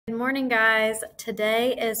morning, guys.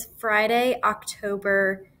 Today is Friday,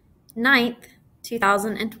 October 9th,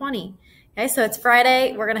 2020. Okay, so it's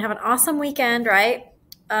Friday. We're going to have an awesome weekend, right?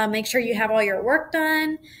 Make sure you have all your work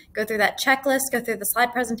done. Go through that checklist, go through the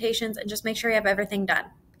slide presentations, and just make sure you have everything done,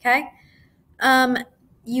 okay?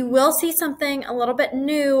 You will see something a little bit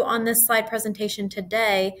new on this slide presentation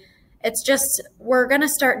today. It's just we're going to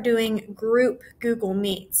start doing group Google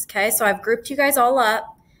Meets, okay? So I've grouped you guys all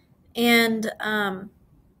up, and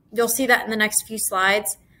you'll see that in the next few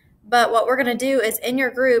slides. But what we're going to do is in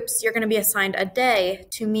your groups, you're going to be assigned a day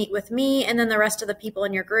to meet with me and then the rest of the people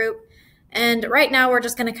in your group. And right now we're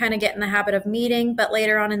just going to kind of get in the habit of meeting, but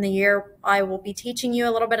later on in the year, I will be teaching you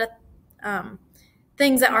a little bit of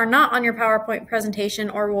things that are not on your PowerPoint presentation,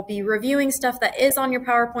 or we'll be reviewing stuff that is on your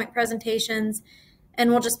PowerPoint presentations, and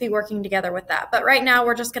we'll just be working together with that. But right now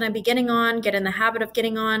we're just going to be get in the habit of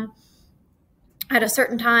getting on at a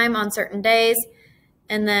certain time on certain days,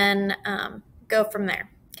 and then go from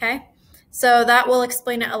there, okay? So that will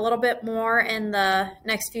explain it a little bit more in the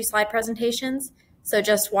next few slide presentations. So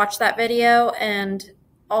just watch that video and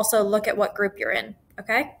also look at what group you're in,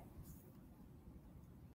 okay?